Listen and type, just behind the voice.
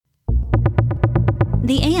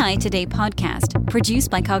The AI Today podcast, produced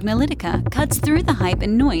by Cognilytica, cuts through the hype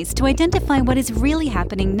and noise to identify what is really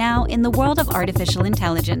happening now in the world of artificial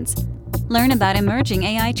intelligence. Learn about emerging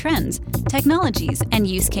AI trends, technologies, and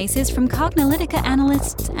use cases from Cognilytica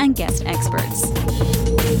analysts and guest experts.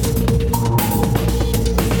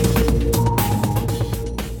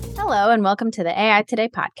 Hello, and welcome to the AI Today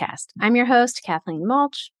podcast. I'm your host, Kathleen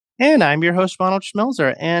Mulch. And I'm your host, Ronald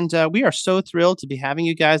Schmelzer. And we are so thrilled to be having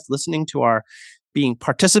you guys listening to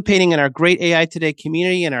participating in our great AI Today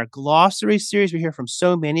community and our Glossary series. We hear from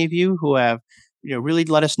so many of you who have really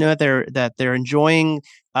let us know that they're enjoying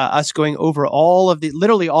us going over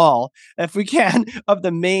literally all, if we can, of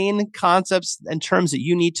the main concepts and terms that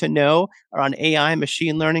you need to know around AI,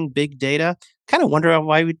 machine learning, big data. Kind of wonder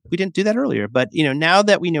why we didn't do that earlier. But now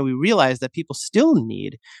that we realize that people still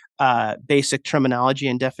need basic terminology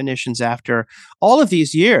and definitions after all of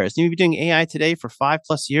these years. We've been doing AI Today for 5+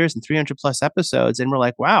 years and 300+ episodes. And we're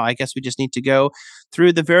like, wow, I guess we just need to go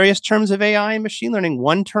through the various terms of AI and machine learning,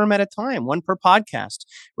 one term at a time, one per podcast,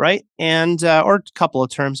 right? And or a couple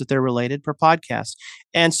of terms if they're related per podcast.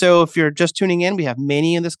 And so if you're just tuning in, we have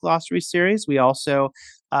many in this Glossary series. We also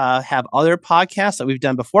have other podcasts that we've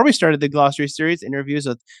done before we started the Glossary series, interviews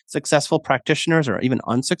with successful practitioners or even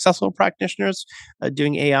unsuccessful practitioners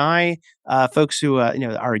doing AI, folks who,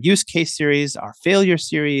 our use case series, our failure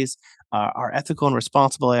series, our ethical and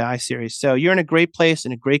responsible AI series. So you're in a great place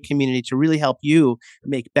and a great community to really help you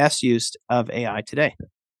make best use of AI today.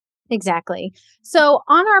 Exactly. So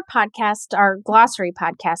on our podcast, our Glossary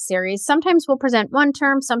podcast series, sometimes we'll present one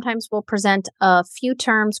term, sometimes we'll present a few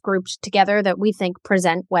terms grouped together that we think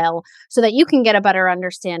present well so that you can get a better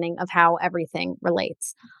understanding of how everything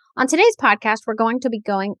relates. On today's podcast, we're going to be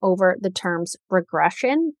going over the terms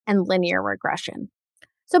regression and linear regression.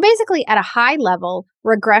 So basically, at a high level,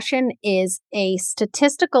 regression is a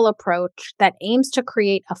statistical approach that aims to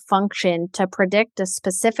create a function to predict a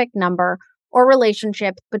specific number or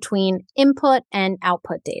relationship between input and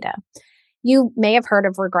output data. You may have heard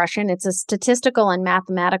of regression. It's a statistical and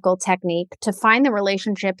mathematical technique to find the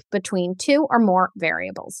relationship between two or more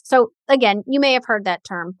variables. So again, you may have heard that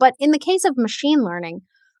term, but in the case of machine learning,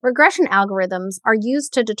 regression algorithms are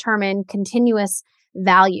used to determine continuous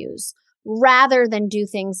values rather than do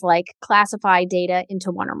things like classify data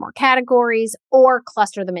into one or more categories or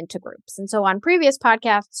cluster them into groups. And so on previous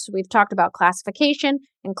podcasts, we've talked about classification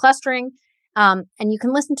and clustering. And you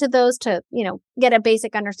can listen to those to, get a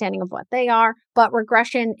basic understanding of what they are. But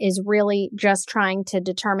regression is really just trying to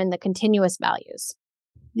determine the continuous values.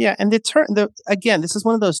 Yeah. And again, this is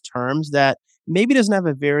one of those terms that maybe doesn't have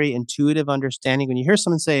a very intuitive understanding. When you hear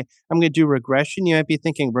someone say, I'm going to do regression, you might be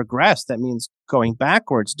thinking regress. That means going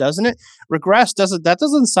backwards, doesn't it? That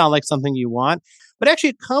doesn't sound like something you want. But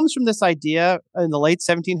actually, it comes from this idea in the late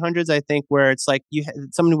 1700s, I think, where it's like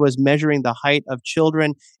someone was measuring the height of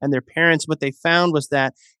children and their parents. What they found was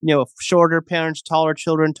that, shorter parents, taller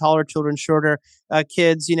children, shorter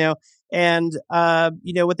kids, And,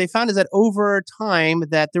 what they found is that over time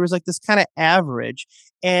that there was like this kind of average,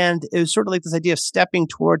 and it was sort of like this idea of stepping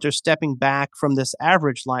towards or stepping back from this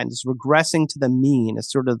average line, this regressing to the mean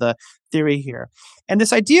is sort of the theory here. And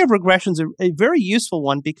this idea of regression is a very useful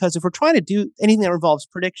one because if we're trying to do anything that involves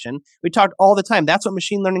prediction, we talk all the time. That's what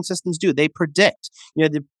machine learning systems do. They predict,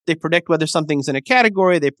 they predict whether something's in a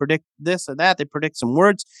category. They predict this or that. They predict some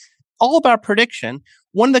words. All about prediction.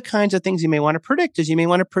 One of the kinds of things you may want to predict is you may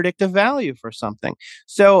want to predict a value for something.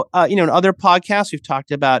 So, in other podcasts, we've talked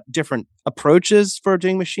about different approaches for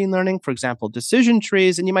doing machine learning. For example, decision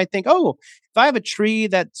trees. And you might think, if I have a tree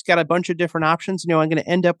that's got a bunch of different options, I'm going to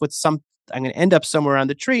end up somewhere on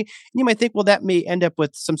the tree. And you might think, well, that may end up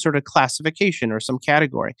with some sort of classification or some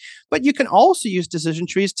category. But you can also use decision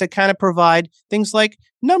trees to kind of provide things like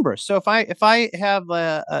numbers. So if I have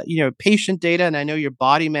patient data and I know your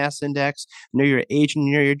body mass index, know your age and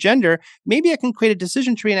know your gender, maybe I can create a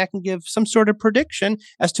decision tree and I can give some sort of prediction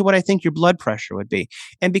as to what I think your blood pressure would be.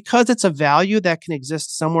 And because it's a value that can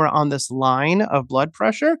exist somewhere on this line of blood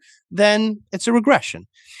pressure, then it's a regression.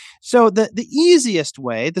 So the easiest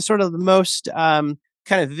way, the sort of the most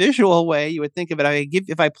kind of visual way you would think of it,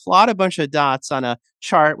 if I plot a bunch of dots on a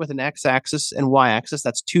chart with an x-axis and y-axis,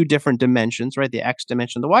 that's two different dimensions, right? The x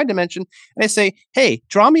dimension, the y dimension. And I say, hey,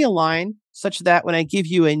 draw me a line such that when I give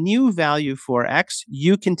you a new value for x,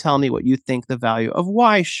 you can tell me what you think the value of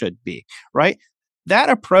y should be, right? That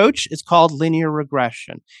approach is called linear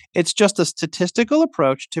regression. It's just a statistical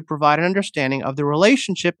approach to provide an understanding of the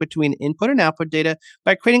relationship between input and output data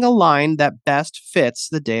by creating a line that best fits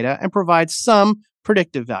the data and provides some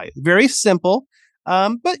predictive value. Very simple.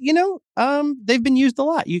 But they've been used a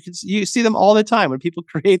lot. You see them all the time when people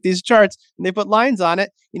create these charts and they put lines on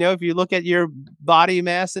it. If you look at your body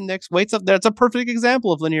mass index, weights up, that's a perfect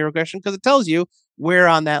example of linear regression because it tells you where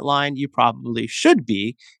on that line you probably should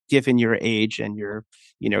be given your age and your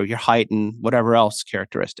height and whatever else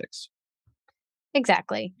characteristics.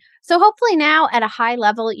 Exactly. So hopefully now at a high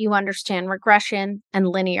level, you understand regression and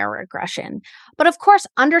linear regression. But of course,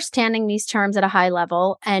 understanding these terms at a high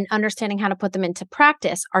level and understanding how to put them into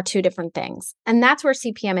practice are two different things. And that's where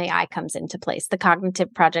CPM-AI comes into place, the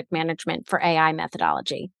cognitive project management for AI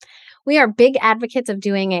methodology. We are big advocates of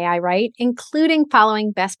doing AI right, including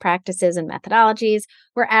following best practices and methodologies.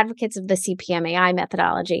 We're advocates of the CPM-AI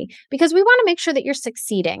methodology because we want to make sure that you're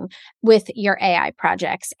succeeding with your AI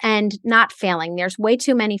projects and not failing. There's way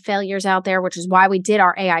too many failures out there, which is why we did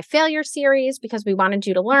our AI failure series, because we wanted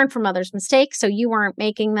you to learn from others' mistakes so you weren't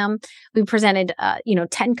making them. We presented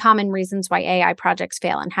 10 common reasons why AI projects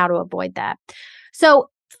fail and how to avoid that. So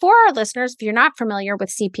for our listeners, if you're not familiar with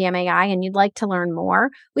CPM-AI and you'd like to learn more,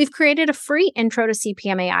 we've created a free Intro to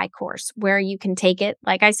CPM-AI course where you can take it,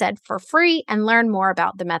 like I said, for free and learn more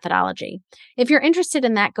about the methodology. If you're interested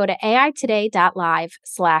in that, go to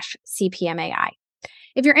aitoday.live/CPM-AI.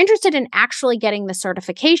 If you're interested in actually getting the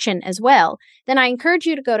certification as well, then I encourage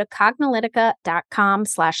you to go to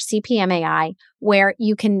cognilytica.com/CPMAI, where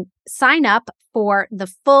you can sign up for the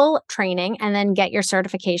full training and then get your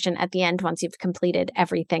certification at the end once you've completed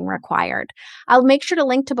everything required. I'll make sure to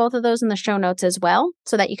link to both of those in the show notes as well,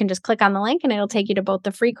 so that you can just click on the link and it'll take you to both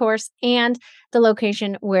the free course and the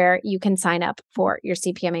location where you can sign up for your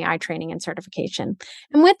CPMAI training and certification.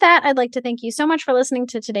 And with that, I'd like to thank you so much for listening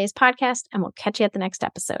to today's podcast, and we'll catch you at the next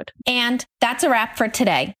episode. And that's a wrap for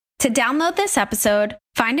today. To download this episode,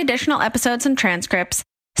 find additional episodes and transcripts,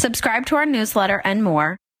 subscribe to our newsletter, and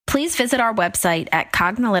more, please visit our website at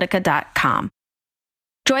cognilytica.com.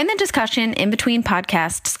 Join the discussion in between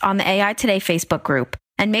podcasts on the AI Today Facebook group,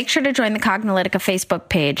 and make sure to join the Cognilytica Facebook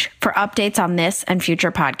page for updates on this and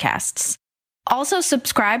future podcasts. Also,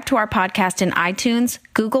 subscribe to our podcast in iTunes,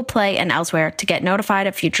 Google Play, and elsewhere to get notified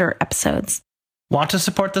of future episodes. Want to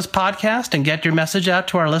support this podcast and get your message out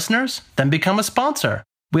to our listeners? Then become a sponsor.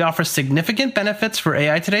 We offer significant benefits for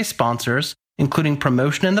AI Today sponsors, including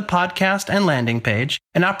promotion in the podcast and landing page,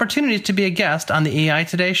 and opportunities to be a guest on the AI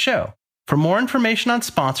Today show. For more information on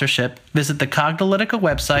sponsorship, visit the Cognilytica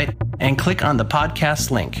website and click on the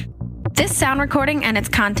podcast link. This sound recording and its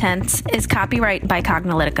contents is copyright by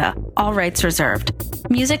Cognilytica, all rights reserved.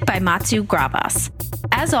 Music by Matsu Gravas.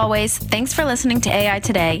 As always, thanks for listening to AI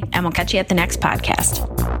Today, and we'll catch you at the next podcast.